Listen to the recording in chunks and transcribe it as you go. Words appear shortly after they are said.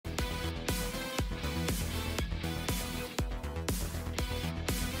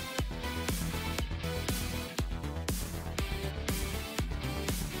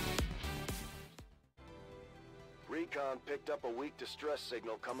picked up a weak distress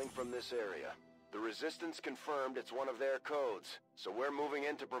signal coming from this area. The Resistance confirmed it's one of their codes, so we're moving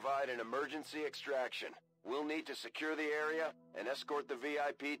in to provide an emergency extraction. We'll need to secure the area and escort the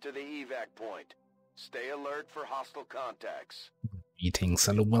VIP to the evac point. Stay alert for hostile contacts. Greetings,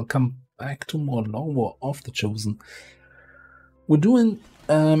 hello, welcome back to more Long War of the Chosen. We're doing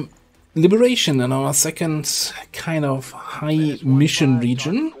Liberation in our second kind of high mission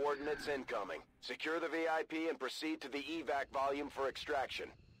region. Coordinates incoming. Secure the VIP and proceed to the evac volume for extraction.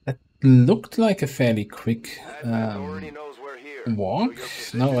 That looked like a fairly quick already knows we're here, walk.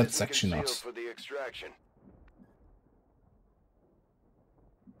 So No, it's actually not. for the extraction.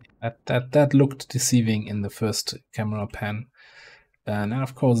 That looked deceiving in the first camera pan. Now,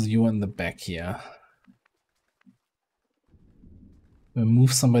 of course, you're in the back here. Do I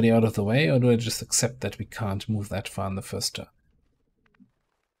move somebody out of the way, or do I just accept that we can't move that far in the first turn?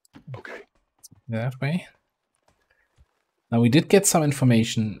 Okay. That way. Now, we did get some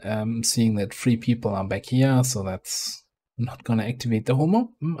information, seeing that 3 people are back here, so that's not going to activate the whole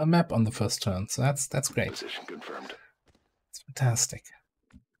map on the first turn. So that's great. Position confirmed. It's fantastic.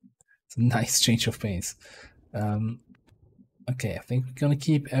 It's a nice change of pace. Okay, I think we're going to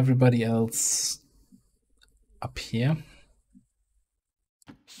keep everybody else up here.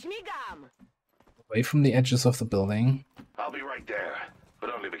 Away from the edges of the building. I'll be right there,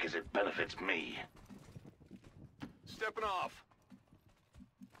 but only because it benefits me. Stepping off.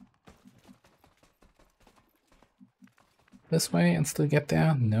 This way and still get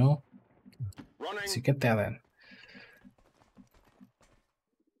there? No. Running. So you get there then.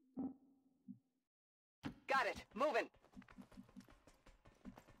 Got it. Moving.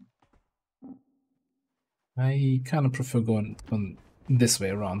 I kind of prefer going this way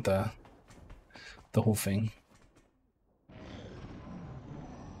around the whole thing.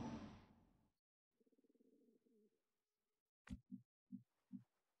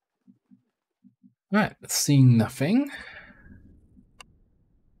 Right, seeing nothing.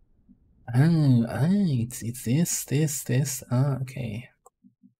 It's this. Okay.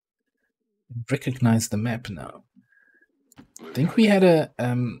 Recognize the map now. I think we had a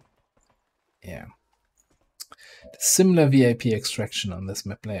yeah, similar VIP extraction on this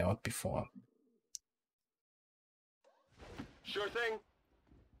map layout before. Sure thing.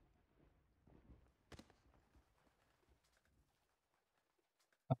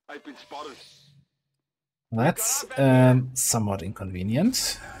 I've been spotted. That's somewhat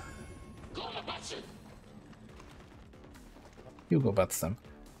inconvenient. You go butts them.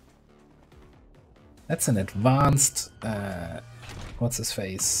 That's an advanced what's his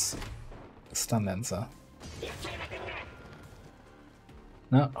face? Stun lancer.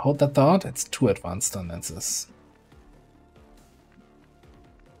 No, hold that thought. It's 2 advanced stun lancers.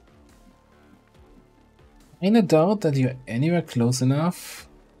 Ain't a doubt that you're anywhere close enough.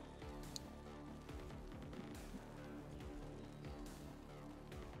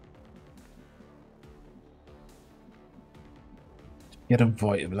 Get a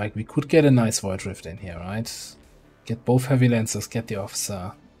void, like we could get a nice void rift in here, right? Get both heavy lancers, get the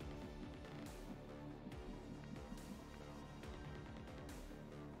officer.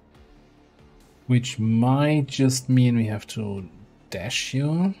 Which might just mean we have to dash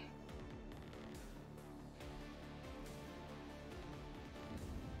you.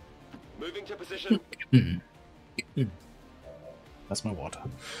 Moving to position. That's my water.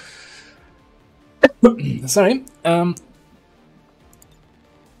 Sorry.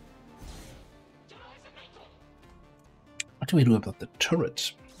 What do we do about the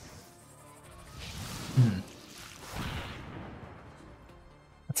turret?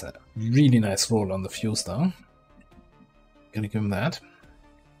 That's a really nice roll on the fuse, though. Gonna give him that.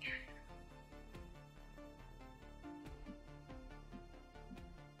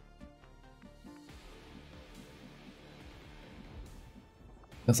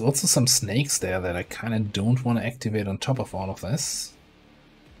 There's also some snakes there that I kind of don't want to activate on top of all of this.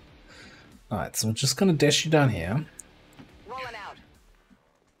 Alright, so we're just gonna dash you down here. Rolling out.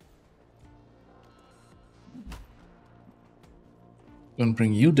 Gonna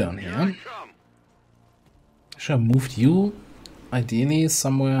bring you down here. Should have moved you ideally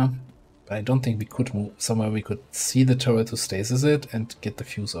somewhere, but I don't think we could move somewhere we could see the turret to stasis it and get the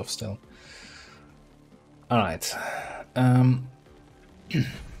fuse off still. Alright.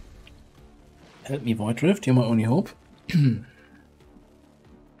 Help me, Void Rift, you're my only hope.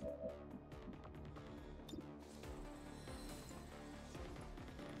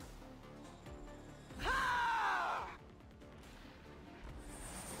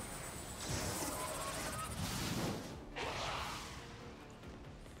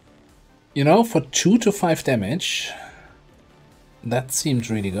 You know, for 2 to 5 damage, That seemed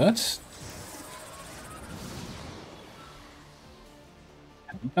really good.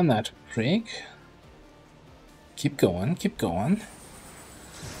 Haven't done that trick. Keep going, keep going.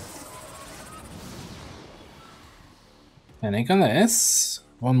 Panic on this.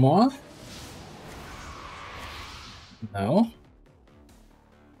 One more. No.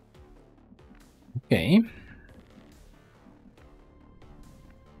 Okay.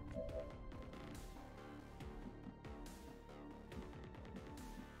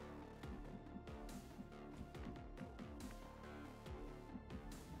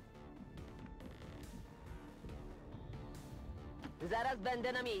 Zaraz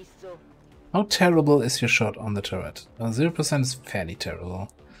będę na miejscu. How terrible is your shot on the turret? 0% is fairly terrible.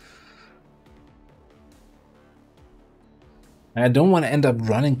 I don't want to end up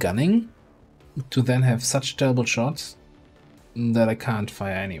running gunning to then have such terrible shots that I can't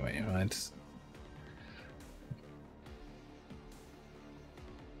fire anyway, right?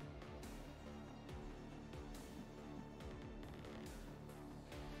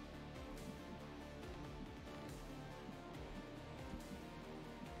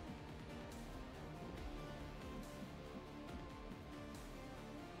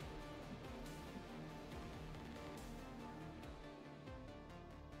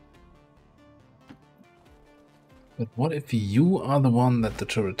 But what if you are the one that the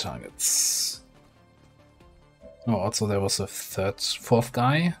turret targets? Oh, also there was a fourth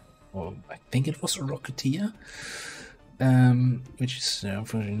guy, or I think it was a Rocketeer, which is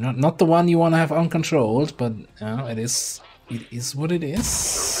not the one you want to have uncontrolled, but it is what it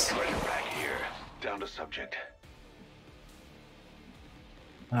is. Right back here, down to subject.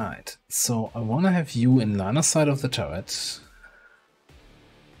 Alright, so I want to have you in line of sight of the turret,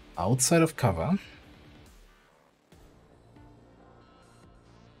 outside of cover.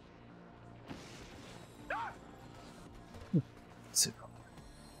 Zero.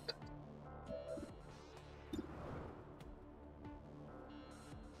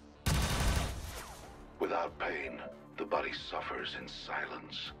 Without pain, the body suffers in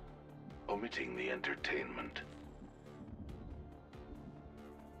silence, omitting the entertainment.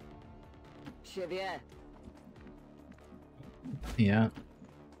 Się wie. Yeah.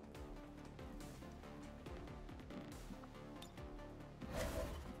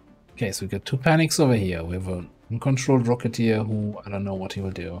 Okay, so we got two panics over here. We have an uncontrolled Rocketeer who, I don't know what he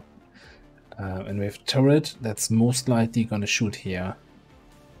will do. And we have turret that's most likely gonna shoot here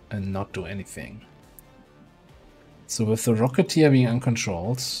and not do anything. So with the Rocketeer being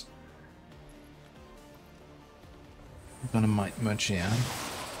uncontrolled, we're gonna merge here.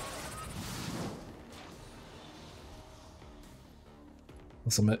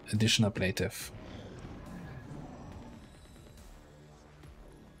 Some additional ablative.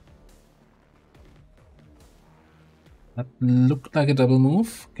 That looked like a double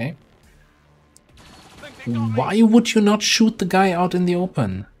move. Okay. Why would you not shoot the guy out in the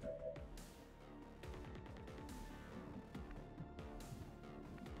open?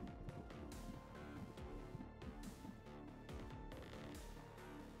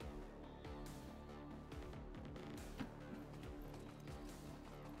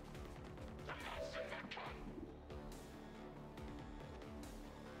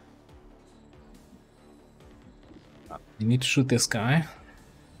 You need to shoot this guy.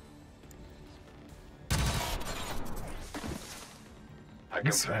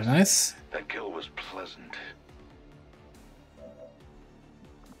 That's very nice. That kill was pleasant.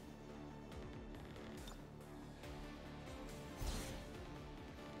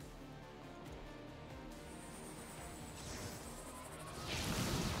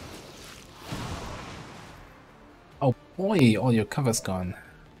 Oh boy, all your cover's gone.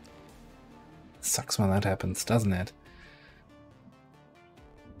 Sucks when that happens, doesn't it?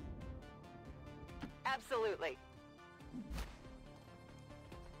 Absolutely.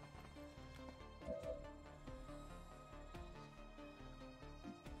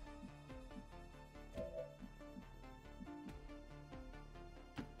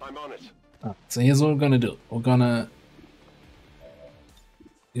 I'm on it. So here's what we're gonna do.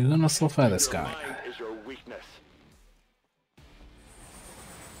 You're gonna slow fire this guy. Mine is your weakness.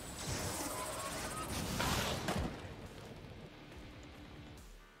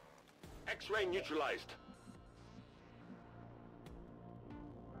 X-ray neutralized.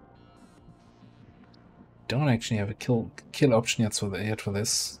 Don't actually have a kill option yet for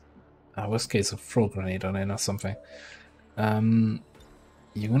this. Worst case, a throw grenade on it or something.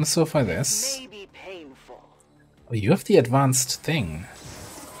 You're gonna slow fire this. May be painful. Oh, you have the advanced thing.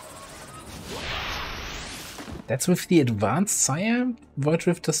 That's with the advanced sire? Void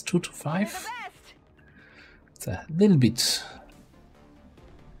Rift does 2 to 5? You're the best. It's a little bit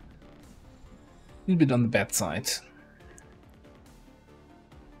little bit on the bad side.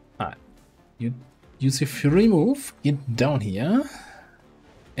 Alright. You use your free move, get down here.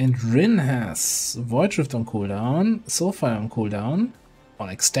 And Rin has Void Rift on cooldown, Soulfire on cooldown, on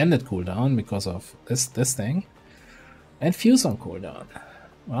extended cooldown because of this thing, and Fuse on cooldown.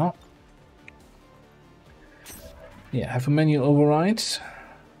 Well, yeah, have a manual override,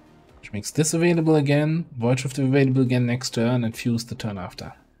 which makes this available again, Void Rift available again next turn, and Fuse the turn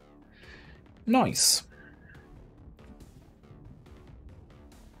after. Nice.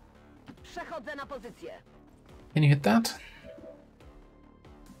 Przechodzę na pozycję. Can you hit that?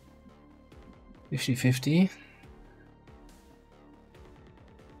 50-50.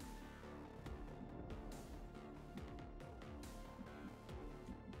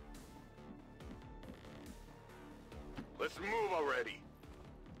 Let's move already.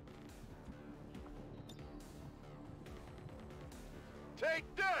 Take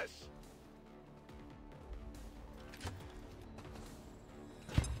this!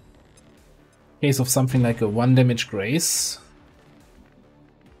 Case of something like a 1 damage grace.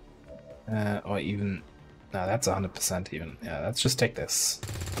 Or even... No, that's 100% even. Yeah, let's just take this.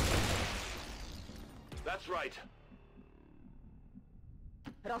 That's right.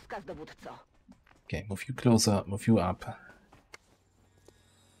 Rozkaz, dowódco. Okay, move you closer, move you up.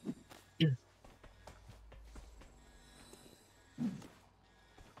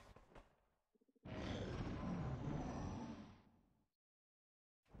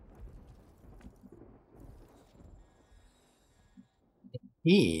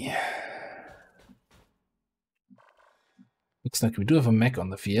 Yeah. Looks like we do have a mech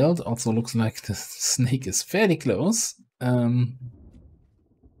on the field. Also looks like the snake is fairly close. Right,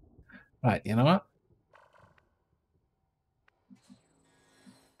 you know what?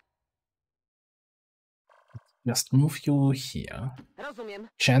 Just move you here. Rozumiem.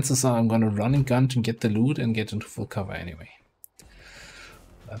 Chances are I'm gonna run and gun to get the loot and get into full cover anyway.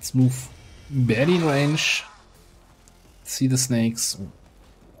 Let's move barely in range. See the snakes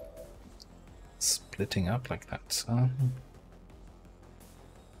splitting up like that.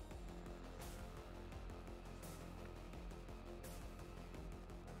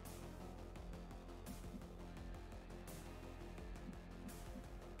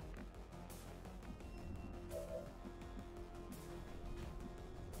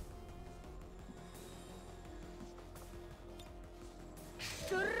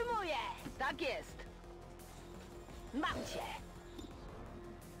 Szturmuję! Tak jest. Mam cię.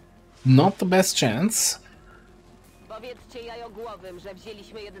 Not the best chance. Powiedzcie jajogłowym, że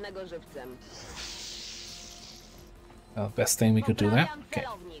wzięliśmy jednego żywcem. Well, best thing we could do there. Poprawiam Okay.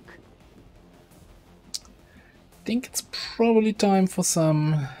 celownik. Think it's probably time for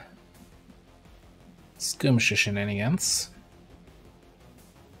some skirmisher shenanigans.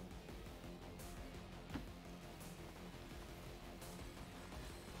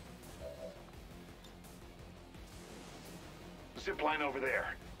 Zip line over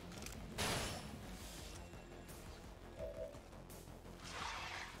there.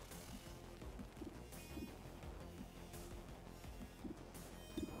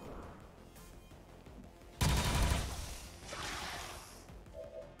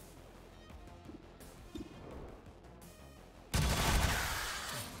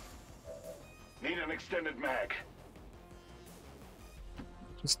 Need an extended mag.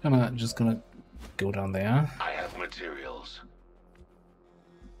 Just gonna go down there. I have materials.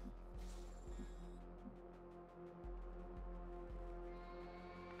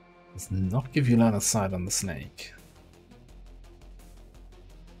 Does not give you line of sight on the snake.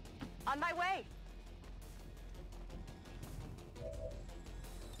 On my way.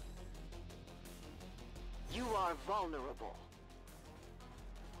 You are vulnerable.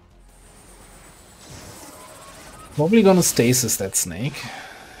 Probably gonna stasis that snake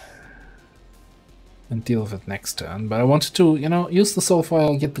and deal with it next turn, but I wanted to, you know, use the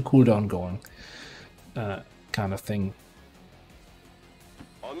Soulfire, get the cooldown going, kind of thing.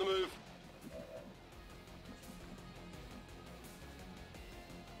 On the move.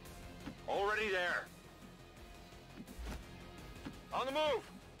 Already there. On the move.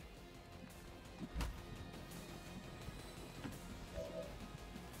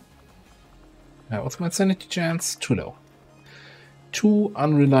 What's my sanity chance? Too low. Too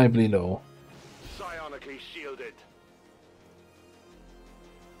unreliably low. Psionically shielded.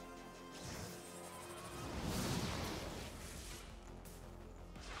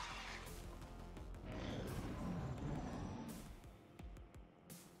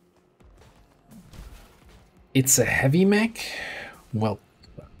 It's a heavy mech? Well,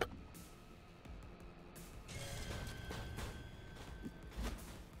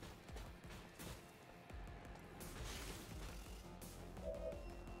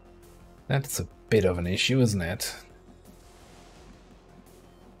 That's a bit of an issue, isn't it?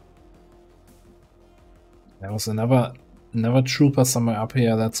 There was another trooper somewhere up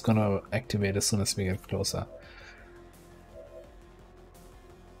here that's gonna activate as soon as we get closer.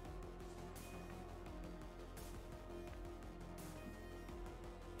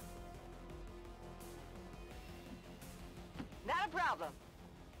 Not a problem.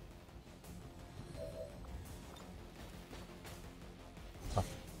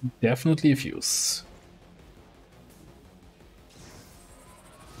 Definitely a fuse.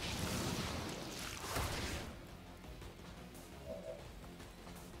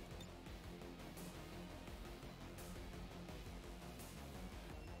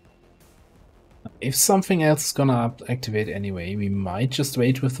 If something else is gonna activate anyway, we might just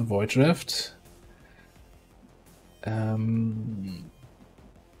wait with the Void Rift.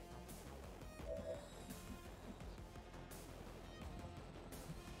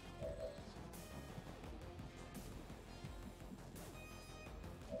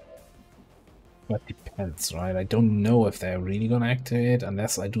 But depends, right? I don't know if they're really gonna activate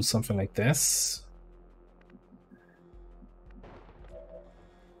unless I do something like this.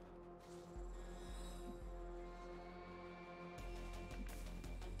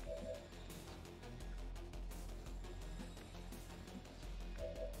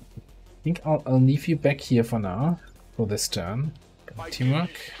 I think I'll leave you back here for now, for this turn. Teamwork.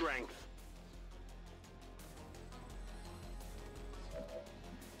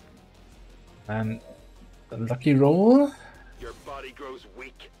 And a lucky roll. Your body grows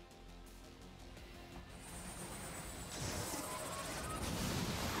weak.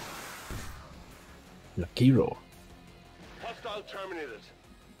 Lucky roll. Hostile terminated.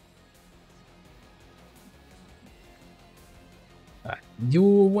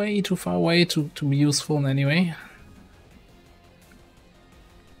 You're way too far away to be useful anyway.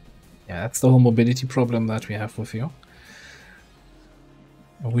 Yeah, that's the whole mobility problem that we have with you.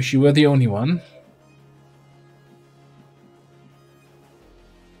 I wish you were the only one.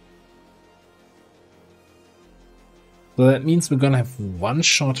 So that means we're gonna have one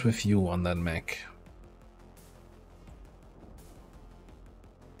shot with you on that mech.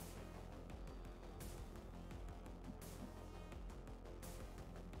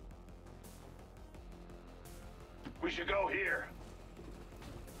 We should go here.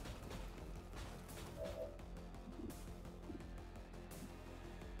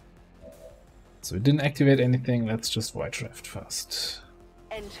 So we didn't activate anything, let's just Void Rift first.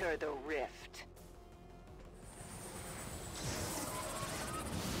 Enter the rift.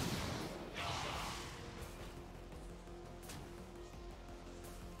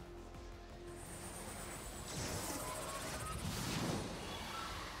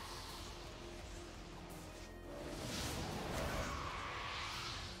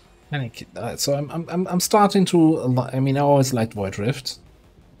 So I'm starting to. I mean, I always liked Void Rift,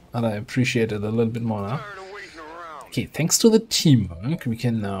 and I appreciate it a little bit more now. Okay, thanks to the teamwork, we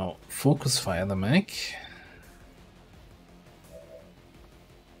can now focus fire the mech,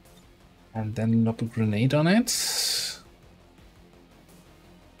 and then lob a grenade on it.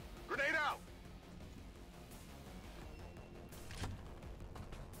 Grenade out.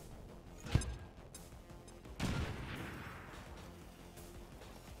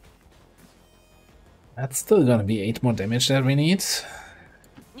 That's still gonna be 8 more damage that we need.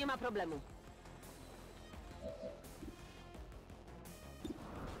 Nie ma problemu.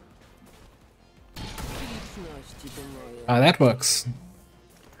 Ah, that works.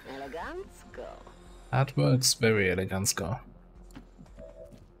 Elegancko. That works very elegancko.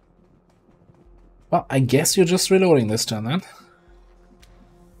 Well, I guess you're just reloading this turn then.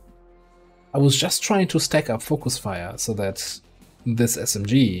 I was just trying to stack up focus fire so that this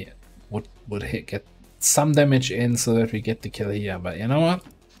SMG would get some damage in so that we get the kill here, but you know what?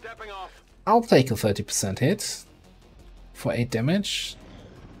 Stepping off. I'll take a 30% hit for 8 damage.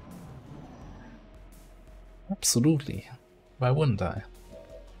 Absolutely. Why wouldn't I?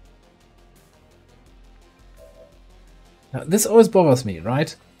 Now, this always bothers me,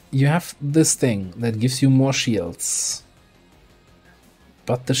 right? You have this thing that gives you more shields.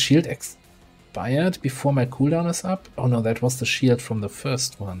 But the shield expired before my cooldown is up? Oh no, that was the shield from the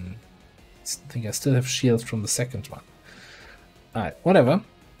first one. I think I still have shields from the second one. Alright, whatever.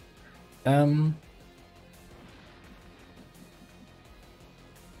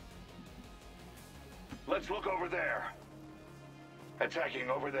 Let's look over there.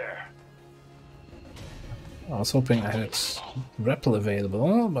 Attacking over there. I was hoping I had Rappel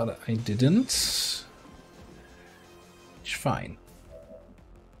available, but I didn't. It's fine.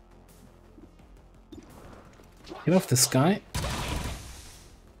 Get off this guy.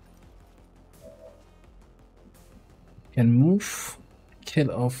 Can move,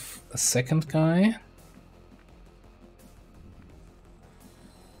 kill off a second guy.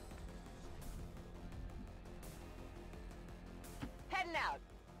 Heading out.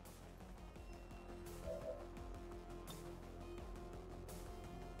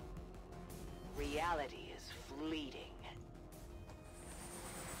 Reality is fleeting.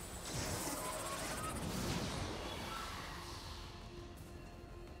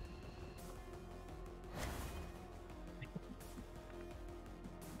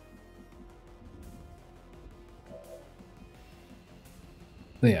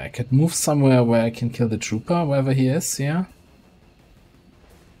 So yeah, I could move somewhere where I can kill the trooper, wherever he is, yeah.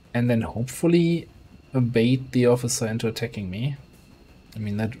 And then hopefully bait the officer into attacking me. I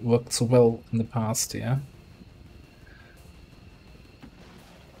mean, that worked so well in the past, yeah.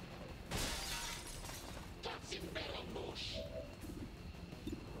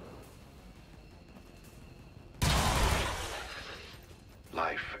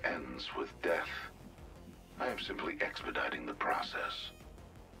 Life ends with death. I am simply expediting the process.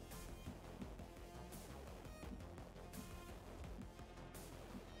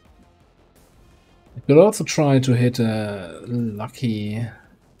 I could also try to hit a lucky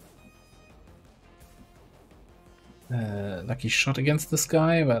shot against this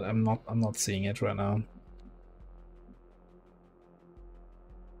guy, but I'm not seeing it right now.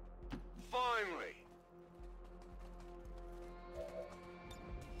 Finally!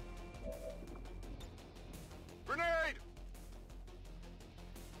 Grenade!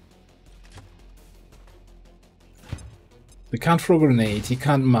 We can't throw a grenade, he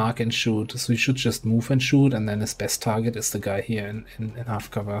can't mark and shoot, so he should just move and shoot, and then his best target is the guy here in half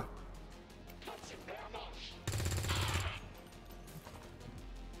cover.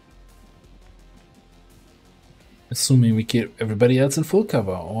 Assuming we keep everybody else in full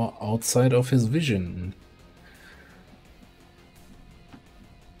cover or outside of his vision.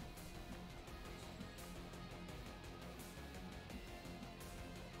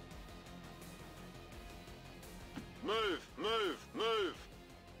 Move! Move! Move!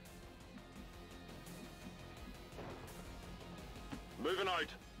 Moving out!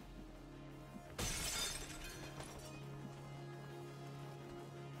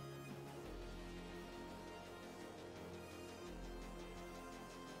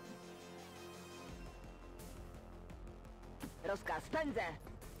 Rozkaz, pędzę!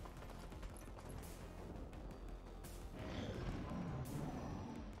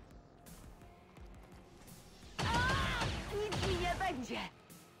 Nic mi nie będzie!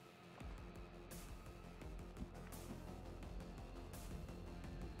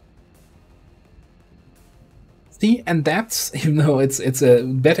 See, and that's, even though it's a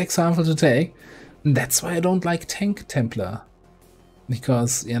bad example to take, that's why I don't like Tank Templar.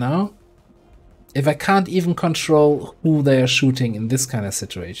 Because, you know, if I can't even control who they are shooting in this kind of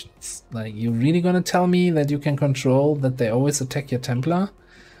situations, like, you're really gonna tell me that you can control that they always attack your Templar?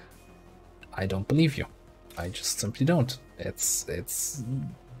 I don't believe you. I just simply don't. It's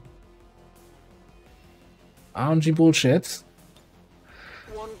RNG bullshit.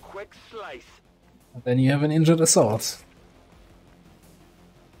 One quick slice. And then you have an injured assault.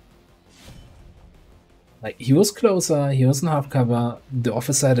 Like, he was closer, he was in half cover, the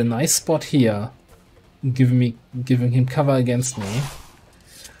officer had a nice spot here, giving him cover against me.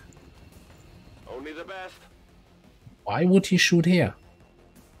 Only the best. Why would he shoot here?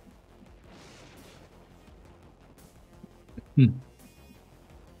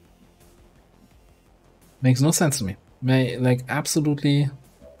 Makes no sense to me. Like, absolutely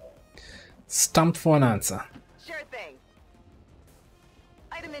stumped for an answer. Sure thing.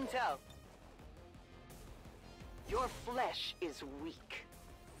 Item in tow. Your flesh is weak.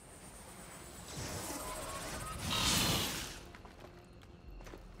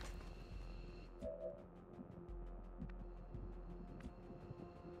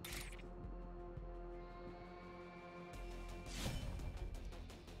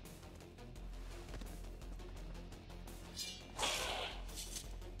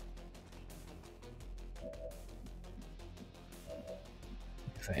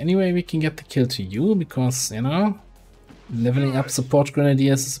 So anyway, we can get the kill to you, because, you know, leveling up support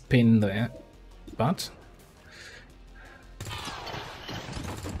grenadiers is a pain in the butt.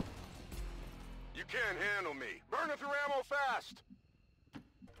 You can't handle me. Burning through ammo fast.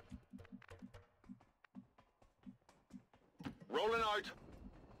 Rolling out.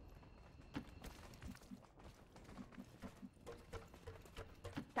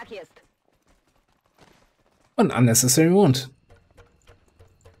 Tak jest. An unnecessary wound.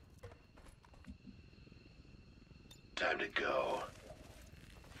 Time to go.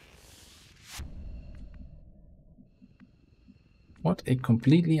 What a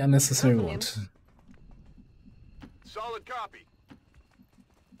completely unnecessary wound. Solid copy.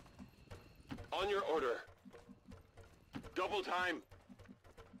 On your order. Double time.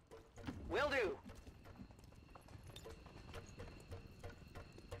 Will do.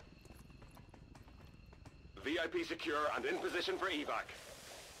 VIP secure and in position for evac.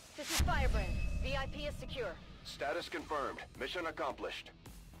 This is Firebrand. VIP is secure. Status confirmed. Mission accomplished.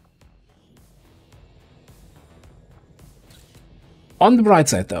 On the bright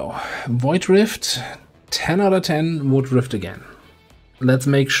side though, Void Rift, 10 out of 10 would rift again. Let's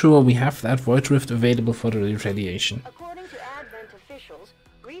make sure we have that Void Rift available for the retaliation. According to Advent officials,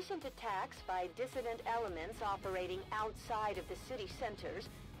 recent attacks by dissident elements operating outside of the city centers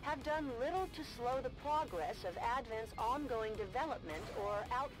have done little to slow the progress of Advent's ongoing development or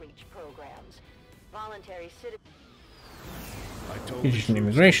outreach programs. Voluntary citizens... Egyptian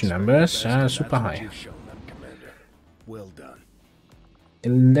immigration numbers are super high. Well done.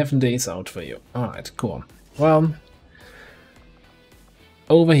 11 days out for you. Alright, cool. Well,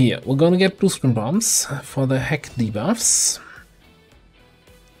 over here, we're gonna get blue screen bombs for the hack debuffs.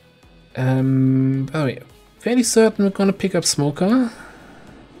 By the way, fairly certain we're gonna pick up Smoker.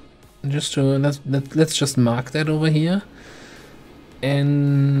 Just to let's just mark that over here.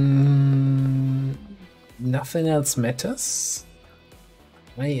 And nothing else matters.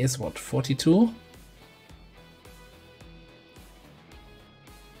 May is what, 42?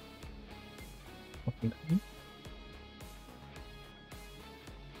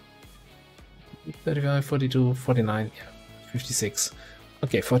 35, 42, 49, yeah, 56.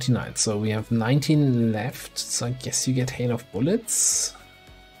 Okay, 49. So we have 19 left. So I guess you get hail of bullets.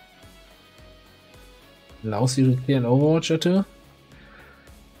 Allows you to clear an Overwatch or two.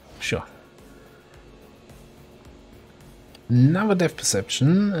 Sure. Another depth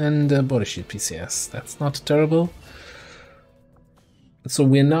perception and body shield PCS. That's not terrible. So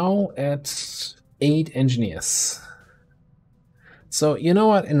we're now at 8 engineers. So you know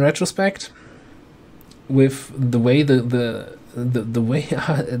what? In retrospect, with the way the way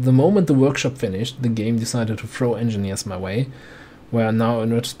the moment the workshop finished, the game decided to throw engineers my way. Where now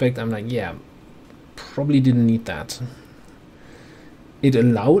in retrospect, I'm like, yeah, probably didn't need that. It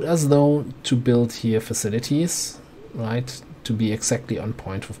allowed us though to build here facilities, right, to be exactly on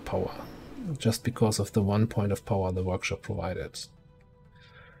point with power, just because of the 1 point of power the workshop provided.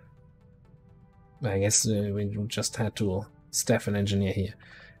 I guess we just had to staff an engineer here.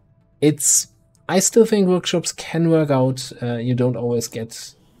 I still think workshops can work out. You don't always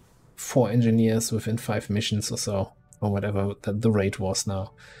get 4 engineers within 5 missions or so, or whatever the rate was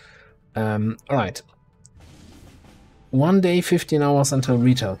now. Alright. 1 day, 15 hours until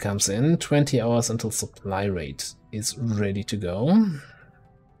retail comes in, 20 hours until supply rate is ready to go.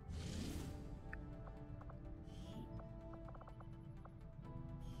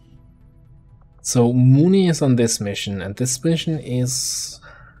 So Mooney is on this mission, and this mission is...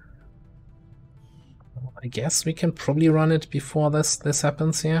 I guess we can probably run it before this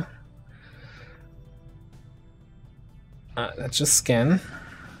happens here. Let's just scan.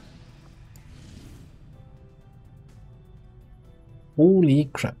 Holy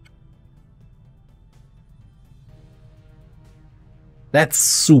crap. That's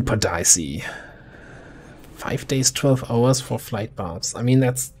super dicey. 5 days, 12 hours for flight paths. I mean,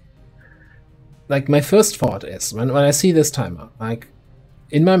 that's... Like, my first thought is, when I see this timer, like,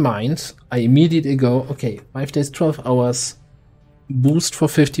 in my mind, I immediately go, okay, 5 days, 12 hours, boost for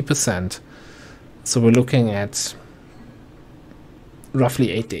 50%. So we're looking at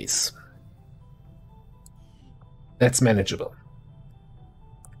roughly 8 days. That's manageable.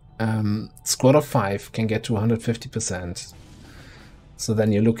 Squad of 5 can get to 150%. So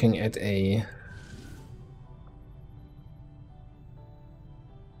then you're looking at a...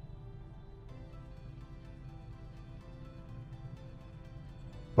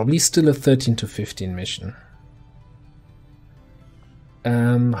 Probably still a 13 to 15 mission.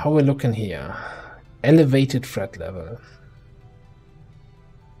 How we're looking here? Elevated threat level.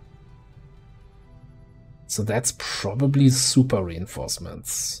 So that's probably super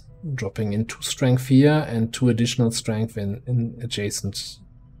reinforcements. Dropping in 2 strength here and 2 additional strength in adjacent,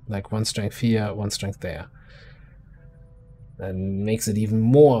 like 1 strength here, 1 strength there. And makes it even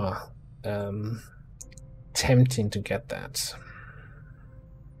more tempting to get that.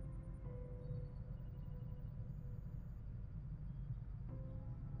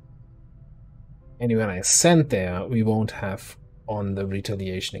 And when I send there, we won't have on the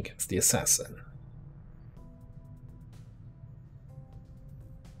retaliation against the assassin.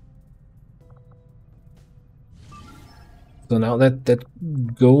 So now that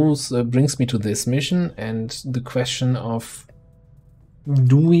goes brings me to this mission and the question of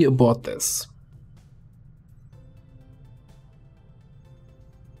do we abort this?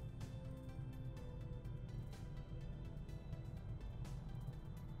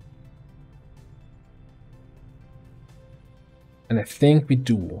 And I think we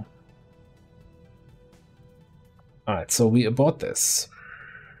do. Alright, so we abort this.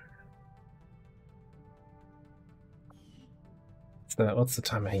 What's the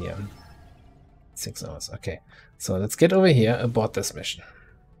timer here? 6 hours. Okay, so let's get over here, abort this mission.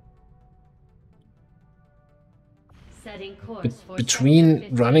 Setting course for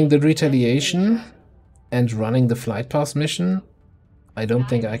between running the retaliation and running the flight pass mission, I don't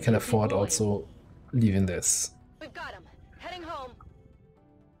think I can afford also leaving this. We've got him. Heading home.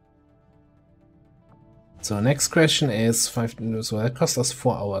 So next question is 5. So that cost us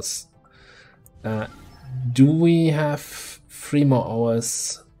 4 hours. Do we have 3 more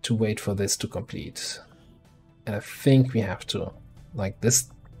hours to wait for this to complete? And I think we have to. Like this,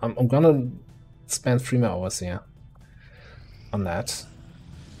 I'm gonna spend 3 more hours here on that.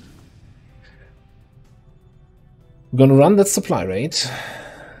 We're gonna run that supply rate,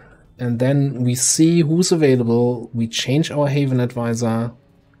 and then we see who's available. We change our Haven advisor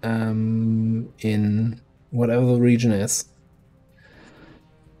in whatever the region is,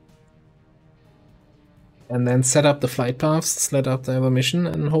 and then set up the flight paths, set up the other mission,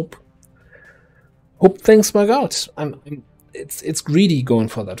 and hope things work out. It's greedy going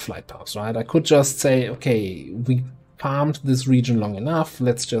for that flight paths, right? I could just say, okay, we farmed this region long enough.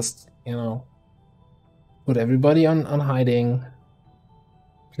 Let's just, you know, put everybody on hiding,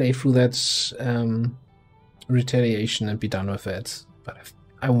 play through that retaliation, and be done with it. But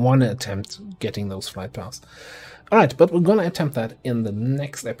I want to attempt getting those flight paths. All right, but we're gonna attempt that in the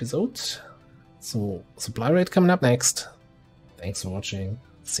next episode. So supply rate coming up next. Thanks for watching.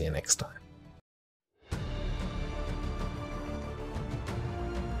 See you next time.